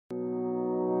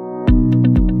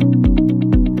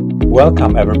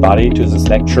Welcome everybody to this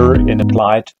lecture in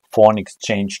Applied Foreign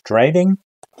Exchange Trading.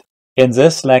 In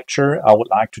this lecture, I would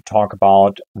like to talk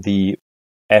about the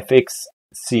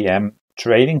FXCM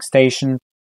trading station,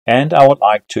 and I would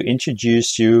like to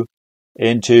introduce you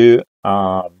into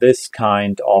this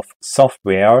kind of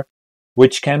software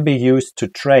which can be used to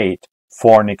trade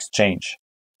foreign exchange.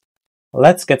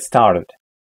 Let's get started.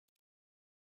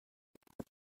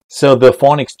 So the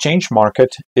foreign exchange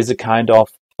market is a kind of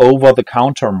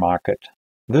over-the-counter market.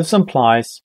 This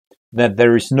implies that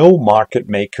there is no market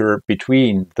maker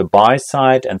between the buy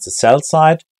side and the sell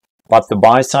side, but the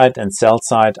buy side and sell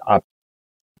side are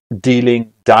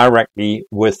dealing directly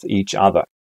with each other.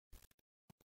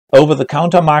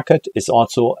 Over-the-counter market is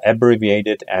also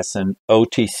abbreviated as an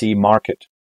OTC market.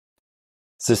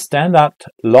 The standard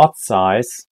lot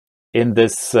size in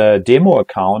this demo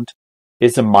account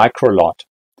is a micro lot.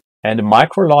 And a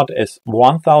micro lot is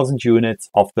 1000 units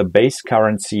of the base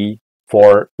currency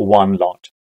for one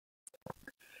lot.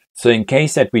 So in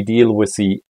case that we deal with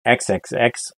the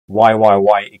XXX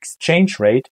YYY exchange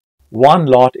rate, one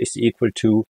lot is equal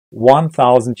to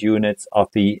 1000 units of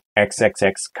the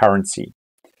XXX currency.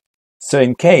 So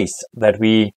in case that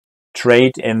we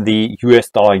trade in the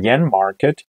US dollar yen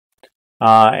market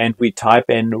and we type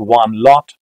in one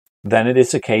lot, then it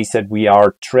is a case that we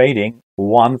are trading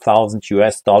 1000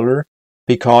 US dollar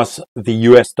because the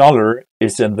US dollar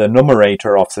is in the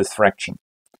numerator of this fraction.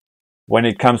 When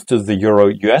it comes to the euro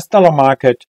US dollar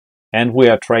market and we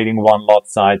are trading one lot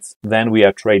size, then we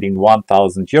are trading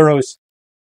 1000 euros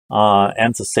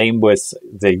and the same with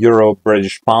the euro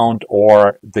British pound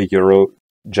or the euro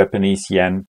Japanese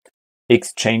yen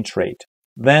exchange rate.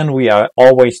 Then we are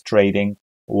always trading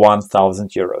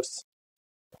 1000 euros.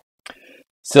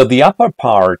 So the upper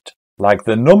part, like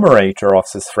the numerator of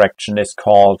this fraction, is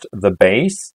called the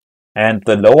base, and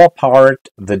the lower part,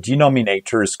 the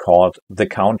denominator, is called the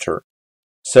counter.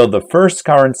 So the first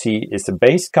currency is a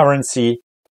base currency,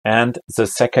 and the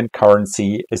second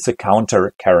currency is a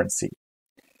counter currency.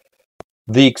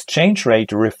 The exchange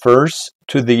rate refers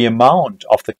to the amount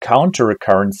of the counter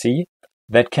currency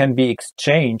that can be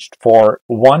exchanged for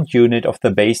 1 unit of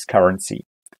the base currency.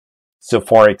 So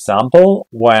for example,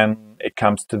 when it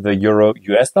comes to the euro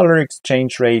US dollar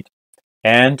exchange rate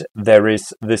and there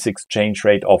is this exchange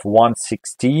rate of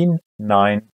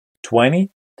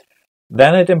 116,920,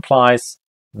 then it implies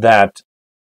that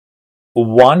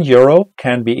 1 euro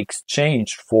can be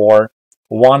exchanged for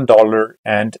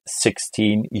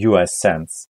 $1.16 US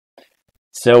cents.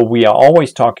 So we are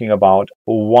always talking about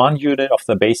 1 unit of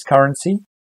the base currency,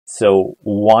 so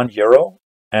 1 euro,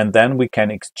 and then we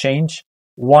can exchange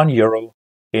 1 euro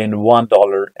in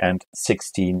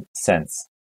 $1.16.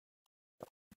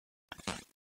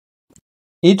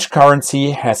 Each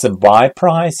currency has a buy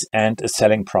price and a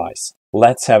selling price.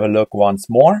 Let's have a look once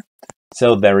more.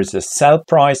 So there is a sell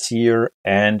price here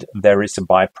and there is a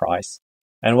buy price.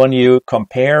 And when you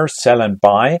compare sell and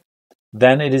buy,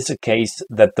 then it is a case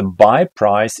that the buy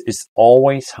price is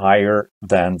always higher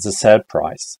than the sell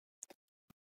price.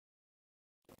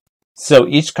 So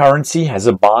each currency has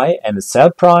a buy and a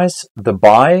sell price. The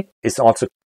buy is also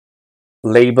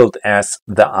labeled as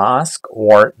the ask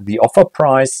or the offer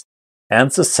price, and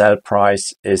the sell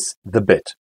price is the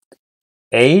bid.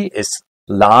 A is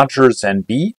larger than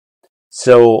B,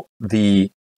 so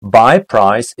the buy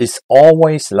price is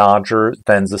always larger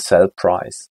than the sell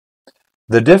price.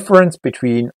 The difference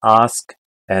between ask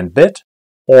and bid,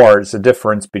 or the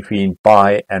difference between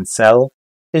buy and sell,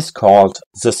 is called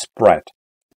the spread.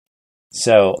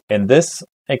 So in this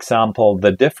example,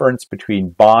 the difference between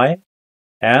buy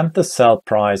and the sell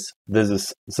price, this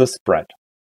is the spread.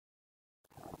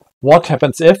 What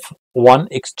happens if one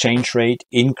exchange rate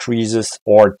increases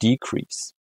or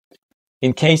decreases?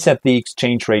 In case that the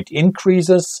exchange rate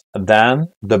increases,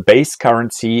 then the base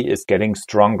currency is getting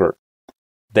stronger.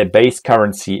 The base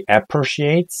currency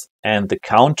appreciates and the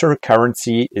counter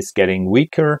currency is getting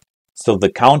weaker, so the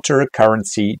counter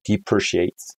currency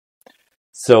depreciates.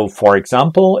 So for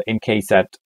example, in case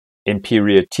that in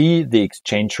period T, the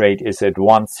exchange rate is at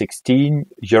 116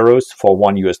 euros for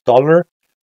 1 US dollar,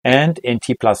 and in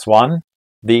T+1,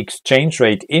 the exchange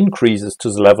rate increases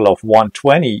to the level of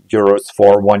 120 euros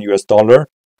for 1 US dollar,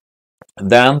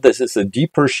 then this is a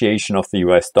depreciation of the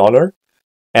US dollar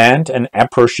and an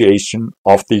appreciation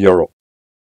of the euro.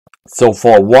 So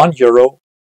for 1 euro,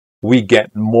 we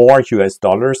get more US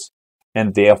dollars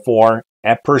and therefore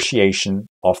appreciation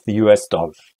of the US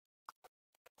dollar.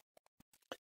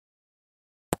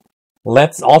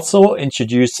 Let's also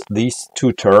introduce these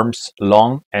two terms,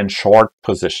 long and short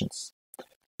positions.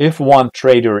 If one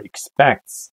trader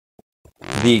expects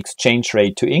the exchange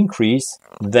rate to increase,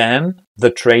 then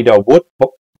the trader would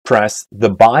press the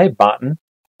buy button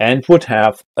and would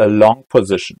have a long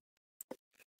position.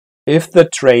 If the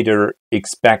trader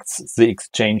expects the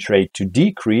exchange rate to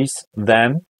decrease,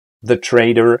 then the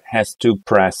trader has to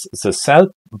press the sell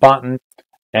button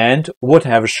and would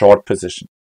have a short position.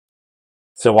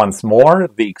 So once more,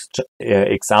 the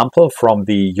example from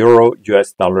the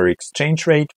Euro-US dollar exchange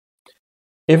rate.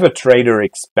 If a trader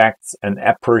expects an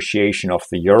appreciation of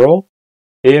the euro,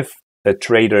 if a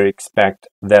trader expects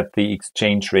that the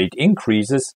exchange rate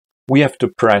increases, we have to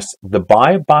press the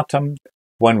buy button.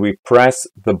 When we press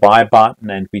the buy button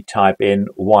and we type in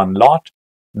one lot,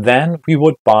 then we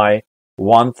would buy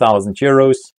 1,000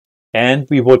 euros and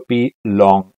we would be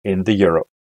long in the euro.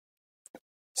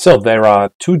 So there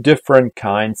are two different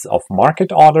kinds of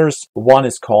market orders. One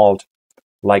is called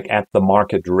like at the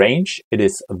market range. It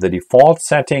is the default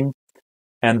setting.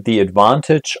 And the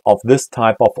advantage of this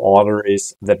type of order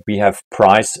is that we have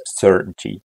price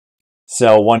certainty.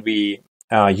 So when we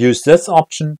use this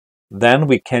option, then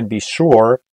we can be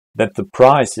sure that the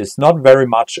price is not very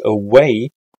much away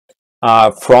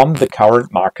from the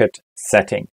current market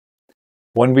setting.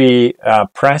 When we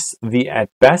press the At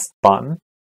Best button,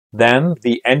 then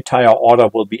the entire order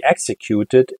will be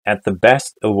executed at the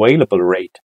best available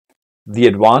rate. The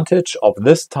advantage of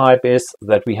this type is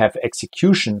that we have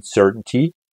execution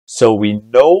certainty, so we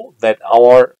know that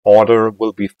our order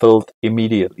will be filled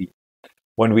immediately.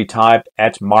 When we type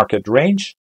at market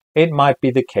range, it might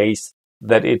be the case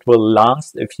that it will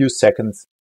last a few seconds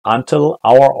until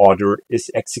our order is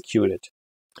executed.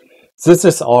 This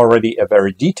is already a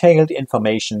very detailed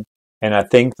information, and I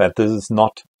think that this is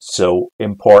not so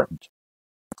important.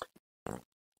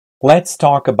 Let's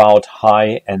talk about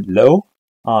high and low.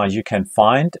 You can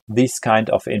find this kind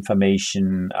of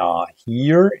information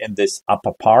here in this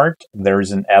upper part. There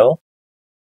is an L.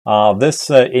 This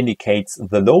indicates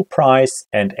the low price,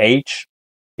 and H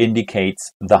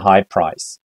indicates the high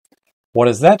price. What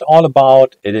is that all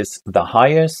about? It is the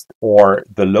highest or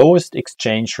the lowest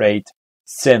exchange rate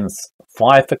since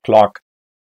 5 o'clock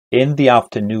in the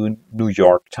afternoon New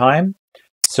York time.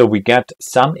 So we get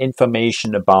some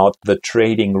information about the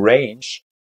trading range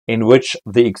in which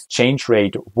the exchange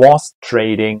rate was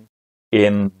trading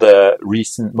in the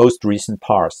most recent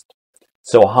past.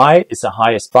 So high is the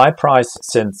highest buy price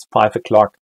since 5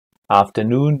 o'clock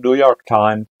afternoon New York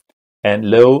time, and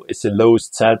low is the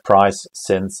lowest sell price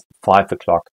since 5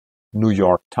 o'clock New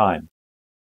York time.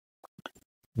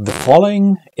 The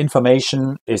following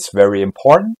information is very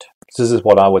important. This is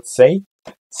what I would say.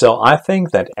 So I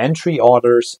think that entry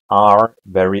orders are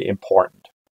very important.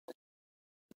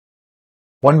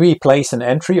 When we place an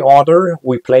entry order,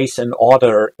 we place an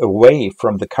order away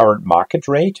from the current market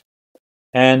rate,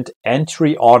 and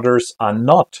entry orders are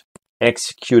not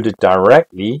executed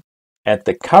directly at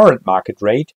the current market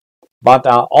rate, but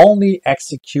are only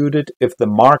executed if the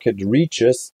market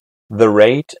reaches the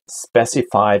rate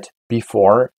specified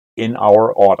before in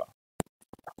our order.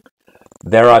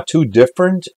 There are two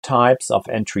different types of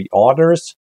entry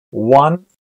orders. One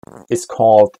is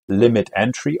called limit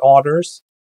entry orders.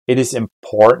 It is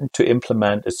important to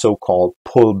implement a so-called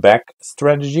pullback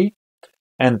strategy.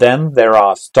 And then there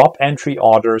are stop entry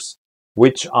orders,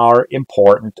 which are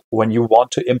important when you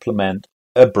want to implement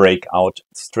a breakout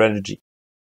strategy.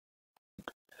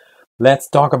 Let's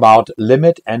talk about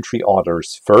limit entry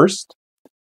orders first.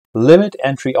 Limit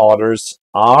entry orders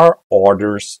are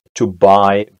orders to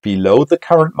buy below the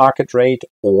current market rate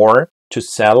or to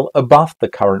sell above the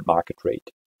current market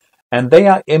rate. And they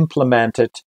are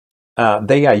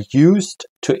used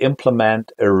to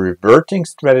implement a reverting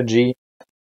strategy.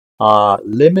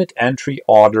 Limit entry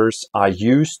orders are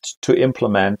used to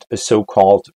implement a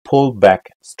so-called pullback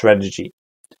strategy.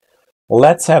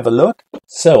 Let's have a look.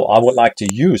 So I would like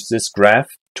to use this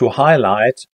graph to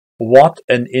highlight what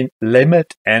an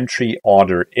limit entry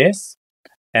order is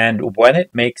and when it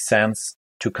makes sense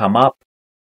to come up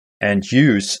and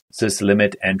use this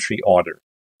limit entry order.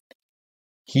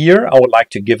 Here I would like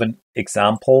to give an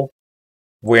example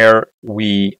where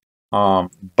we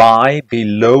buy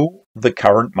below the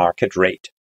current market rate.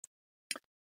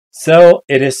 So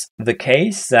it is the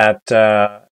case that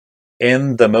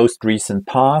in the most recent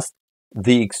past,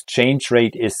 the exchange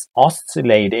rate is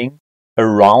oscillating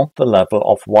around the level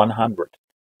of 100.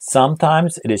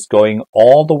 Sometimes it is going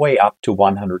all the way up to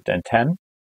 110.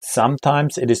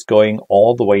 Sometimes it is going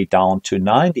all the way down to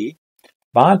 90.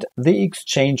 But the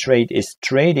exchange rate is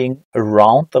trading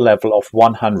around the level of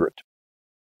 100.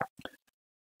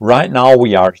 Right now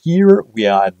we are here, we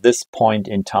are at this point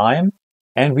in time,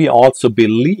 and we also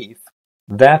believe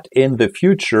that in the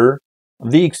future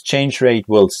the exchange rate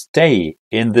will stay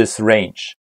in this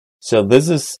range. So this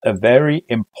is a very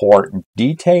important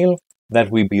detail, that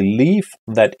we believe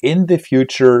that in the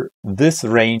future this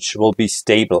range will be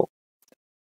stable.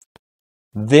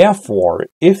 Therefore,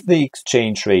 if the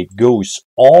exchange rate goes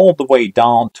all the way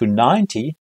down to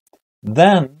 90,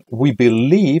 then we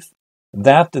believe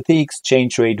that the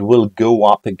exchange rate will go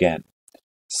up again.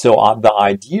 So the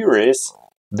idea is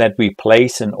that we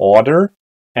place an order,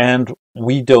 and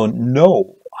we don't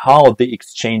know how the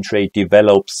exchange rate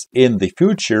develops in the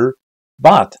future,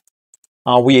 but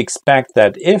we expect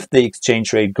that if the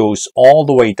exchange rate goes all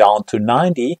the way down to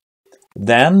 90,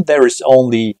 then there is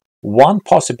only one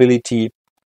possibility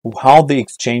how the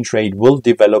exchange rate will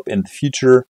develop in the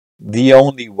future. The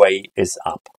only way is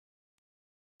up.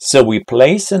 So we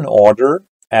place an order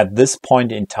at this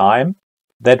point in time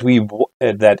that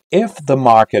if the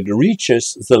market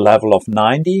reaches the level of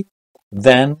 90,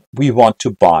 then we want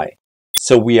to buy.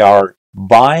 So we are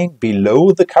buying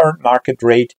below the current market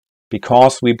rate,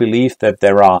 because we believe that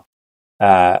there are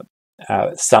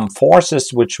some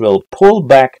forces which will pull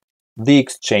back the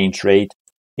exchange rate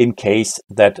in case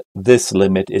that this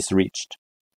limit is reached.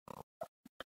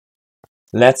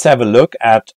 Let's have a look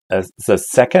at the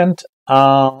second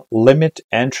limit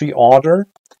entry order.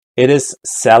 It is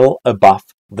sell above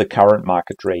the current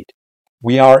market rate.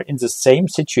 We are in the same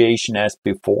situation as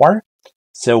before.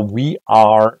 So we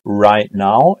are right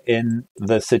now in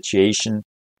the situation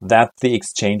that the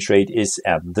exchange rate is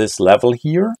at this level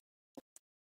here.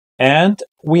 And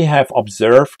we have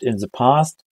observed in the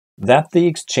past that the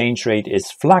exchange rate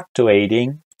is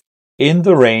fluctuating in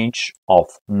the range of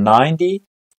 90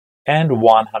 and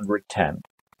 110.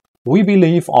 We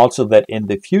believe also that in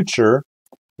the future,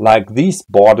 like these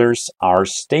borders are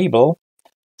stable,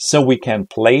 so we can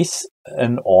place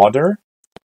an order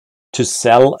to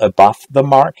sell above the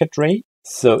market rate.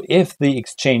 So if the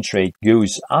exchange rate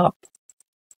goes up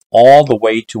all the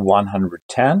way to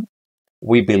 110,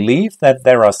 we believe that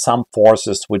there are some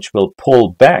forces which will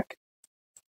pull back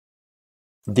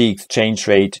the exchange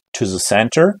rate to the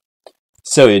center.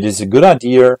 So it is a good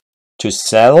idea to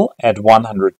sell at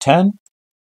 110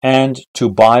 and to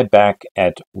buy back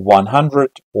at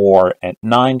 100 or at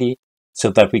 90,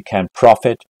 so that we can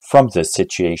profit from this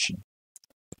situation.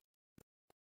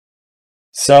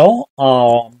 So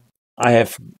I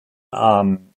have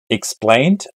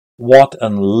explained what a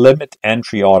limit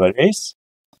entry order is.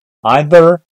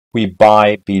 Either we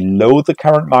buy below the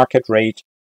current market rate,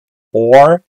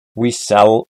 or we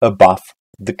sell above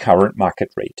the current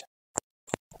market rate.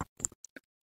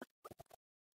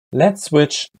 Let's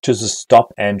switch to the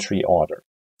stop entry order.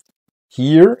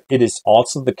 Here it is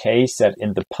also the case that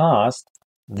in the past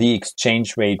the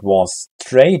exchange rate was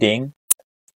trading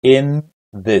in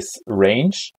this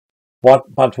range,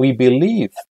 but we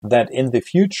believe that in the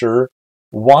future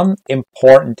one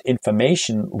important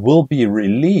information will be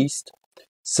released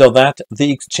so that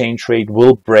the exchange rate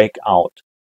will break out.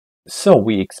 So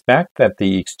we expect that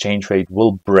the exchange rate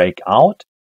will break out,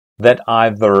 that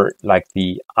either like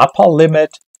the upper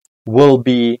limit will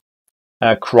be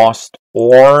crossed,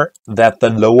 or that the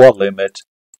lower limit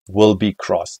will be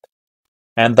crossed.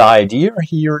 And the idea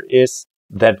here is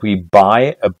that we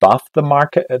buy above the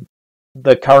market,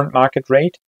 the current market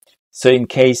rate. So in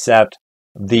case that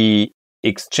the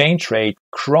exchange rate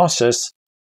crosses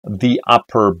the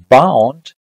upper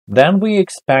bound, then we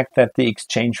expect that the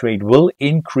exchange rate will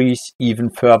increase even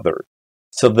further.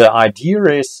 So the idea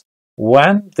is,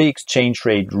 when the exchange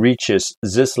rate reaches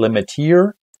this limit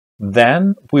here,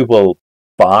 then we will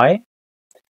buy,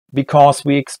 because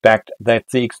we expect that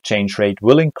the exchange rate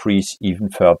will increase even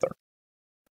further.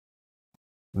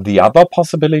 The other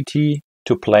possibility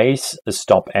to place a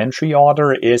stop entry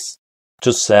order is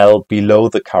to sell below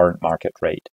the current market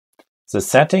rate. The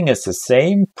setting is the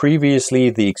same. Previously,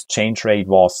 the exchange rate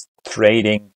was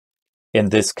trading in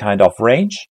this kind of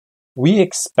range. We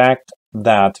expect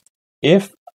that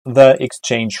if the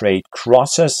exchange rate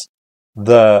crosses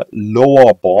the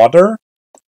lower border,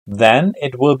 then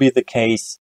it will be the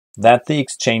case that the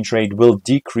exchange rate will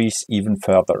decrease even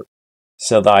further.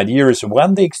 So the idea is,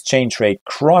 when the exchange rate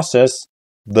crosses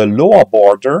the lower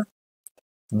border,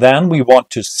 then we want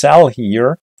to sell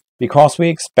here, because we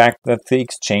expect that the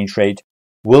exchange rate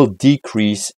will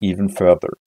decrease even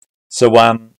further. So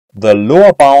when the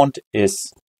lower bound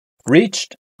is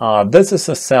reached, this is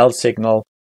a sell signal.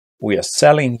 We are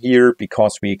selling here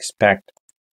because we expect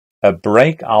a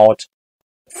breakout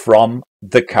from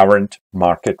the current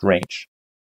market range.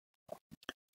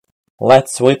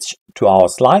 Let's switch to our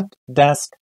slide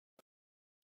desk.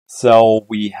 So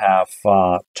we have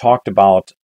talked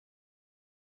about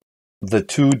the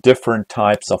two different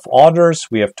types of orders.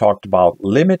 We have talked about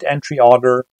limit entry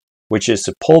order, which is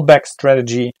a pullback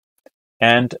strategy,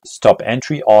 and stop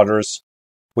entry orders,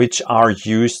 which are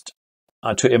used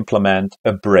to implement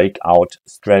a breakout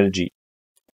strategy.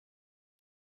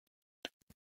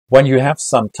 When you have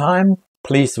some time,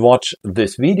 please watch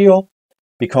this video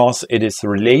because it is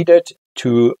related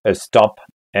to a stop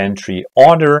entry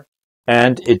order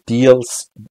and it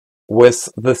deals with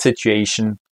the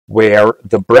situation where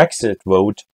the Brexit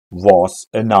vote was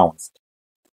announced.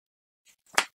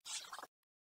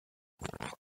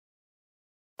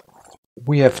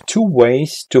 We have two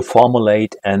ways to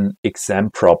formulate an exam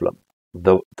problem.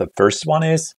 The first one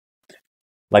is,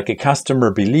 like a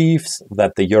customer believes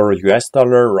that the euro US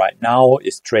dollar right now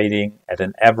is trading at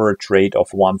an average rate of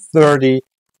 130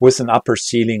 with an upper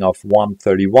ceiling of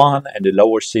 131 and a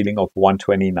lower ceiling of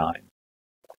 129.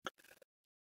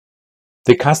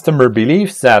 The customer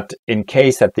believes that in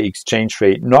case that the exchange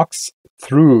rate knocks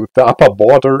through the upper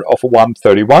border of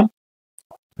 131,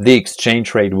 the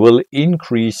exchange rate will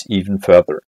increase even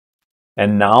further.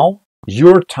 And now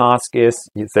your task is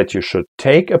that you should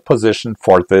take a position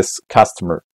for this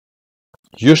customer.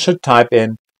 You should type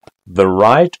in the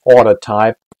right order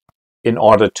type in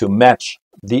order to match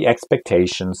the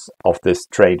expectations of this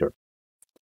trader.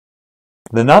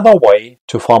 Another way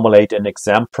to formulate an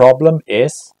exam problem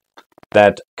is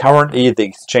that currently the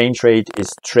exchange rate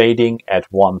is trading at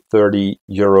 130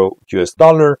 euro US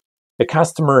dollar. The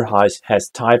customer has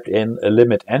typed in a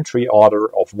limit entry order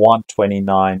of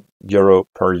 129 euro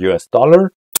per US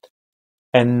dollar.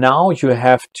 And now you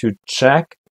have to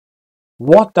check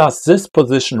what does this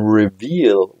position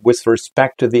reveal with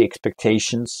respect to the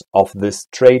expectations of this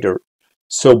trader.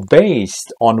 So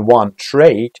based on one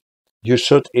trade, you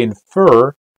should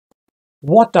infer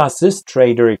what does this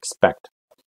trader expect.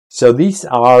 So these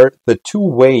are the two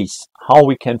ways how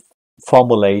we can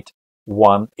formulate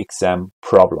one exam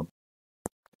problem.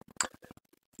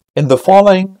 In the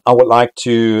following, I would like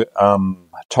to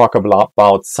talk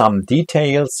about some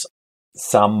details,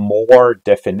 some more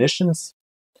definitions.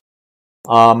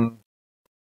 An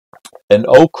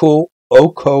OCO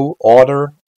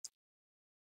order.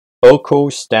 OCO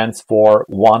stands for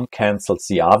one cancels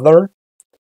the other.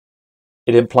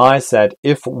 It implies that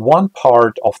if one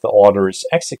part of the order is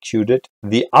executed,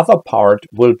 the other part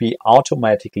will be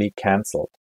automatically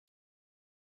cancelled.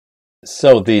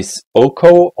 So this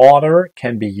OCO order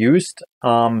can be used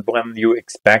when you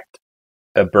expect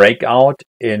a breakout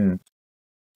in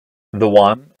the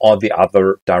one or the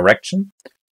other direction.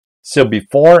 So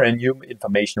before a new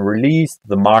information release,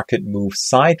 the market moves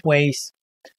sideways,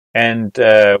 and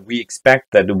we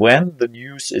expect that when the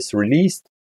news is released,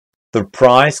 the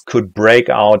price could break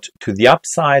out to the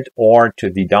upside or to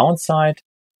the downside,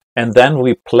 and then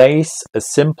we place a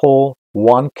simple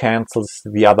one cancels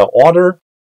the other order.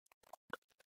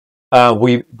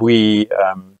 We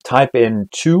type in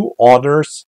two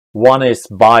orders. One is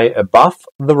buy above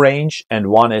the range and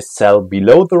one is sell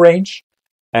below the range.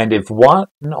 And if one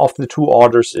of the two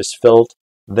orders is filled,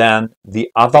 then the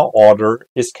other order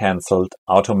is cancelled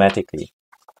automatically.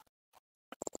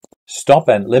 Stop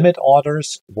and limit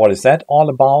orders. What is that all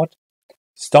about?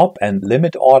 Stop and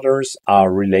limit orders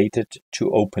are related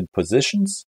to open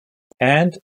positions,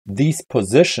 and these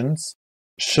positions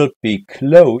should be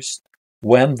closed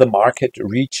when the market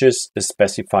reaches a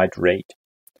specified rate.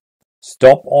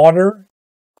 Stop order,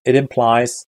 it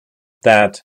implies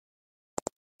that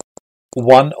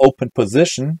one open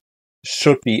position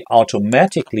should be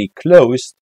automatically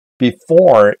closed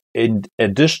before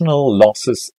additional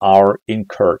losses are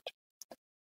incurred.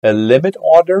 A limit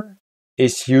order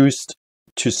is used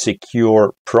to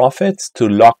secure profits, to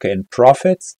lock in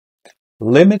profits.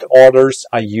 Limit orders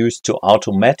are used to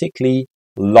automatically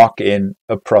lock in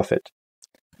a profit.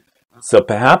 So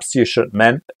perhaps you should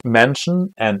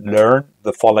mention and learn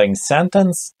the following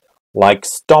sentence, like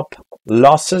stop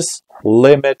losses,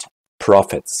 limit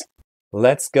profits.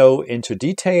 Let's go into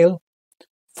detail.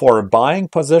 For a buying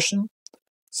position,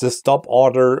 the stop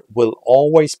order will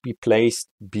always be placed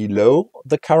below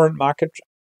the current market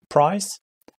price,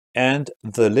 and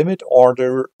the limit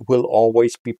order will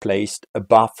always be placed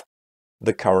above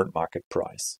the current market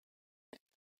price.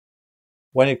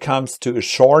 When it comes to a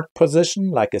short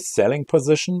position, like a selling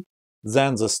position,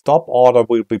 then the stop order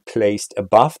will be placed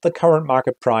above the current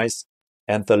market price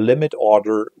and the limit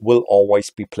order will always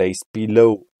be placed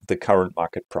below the current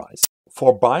market price.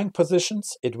 For buying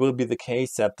positions, it will be the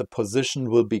case that the position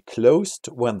will be closed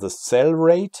when the sell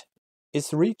rate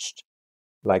is reached,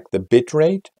 like the bid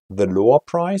rate, the lower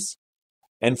price.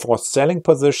 And for selling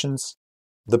positions,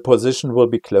 the position will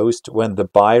be closed when the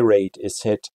buy rate is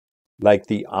hit, like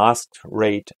the asked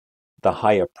rate, the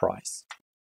higher price.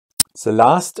 The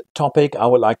last topic I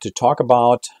would like to talk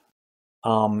about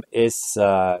is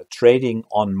trading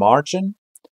on margin.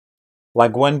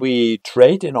 Like when we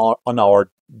trade on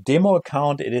our demo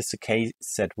account, it is the case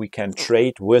that we can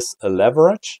trade with a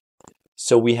leverage.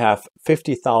 So we have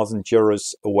 50,000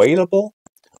 euros available,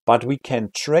 but we can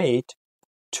trade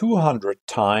 200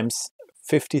 times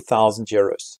 50,000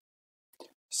 euros.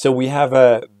 So we have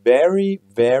a very,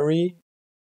 very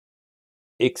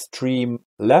extreme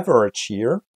leverage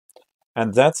here.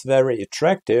 And that's very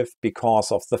attractive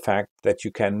because of the fact that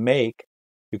you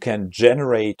can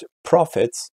generate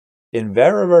profits in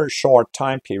very, very short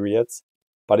time periods.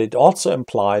 But it also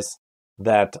implies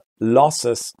that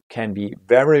losses can be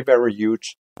very, very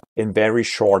huge in very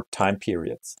short time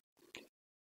periods.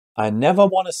 I never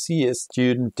want to see a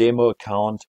student demo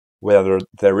account where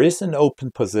there is an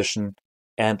open position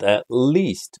and at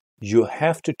least you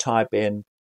have to type in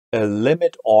a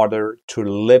limit order to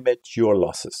limit your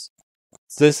losses.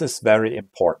 This is very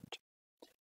important.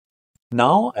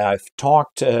 Now I've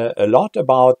talked a lot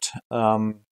about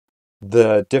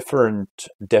the different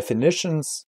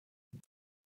definitions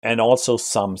and also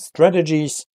some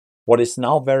strategies. What is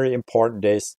now very important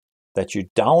is that you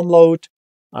download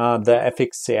the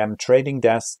FXCM trading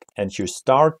desk and you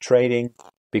start trading,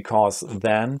 because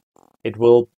then it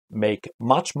will make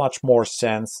much, much more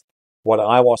sense what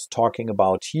I was talking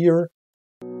about here.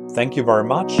 Thank you very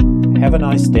much. Have a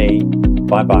nice day.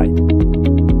 Bye-bye.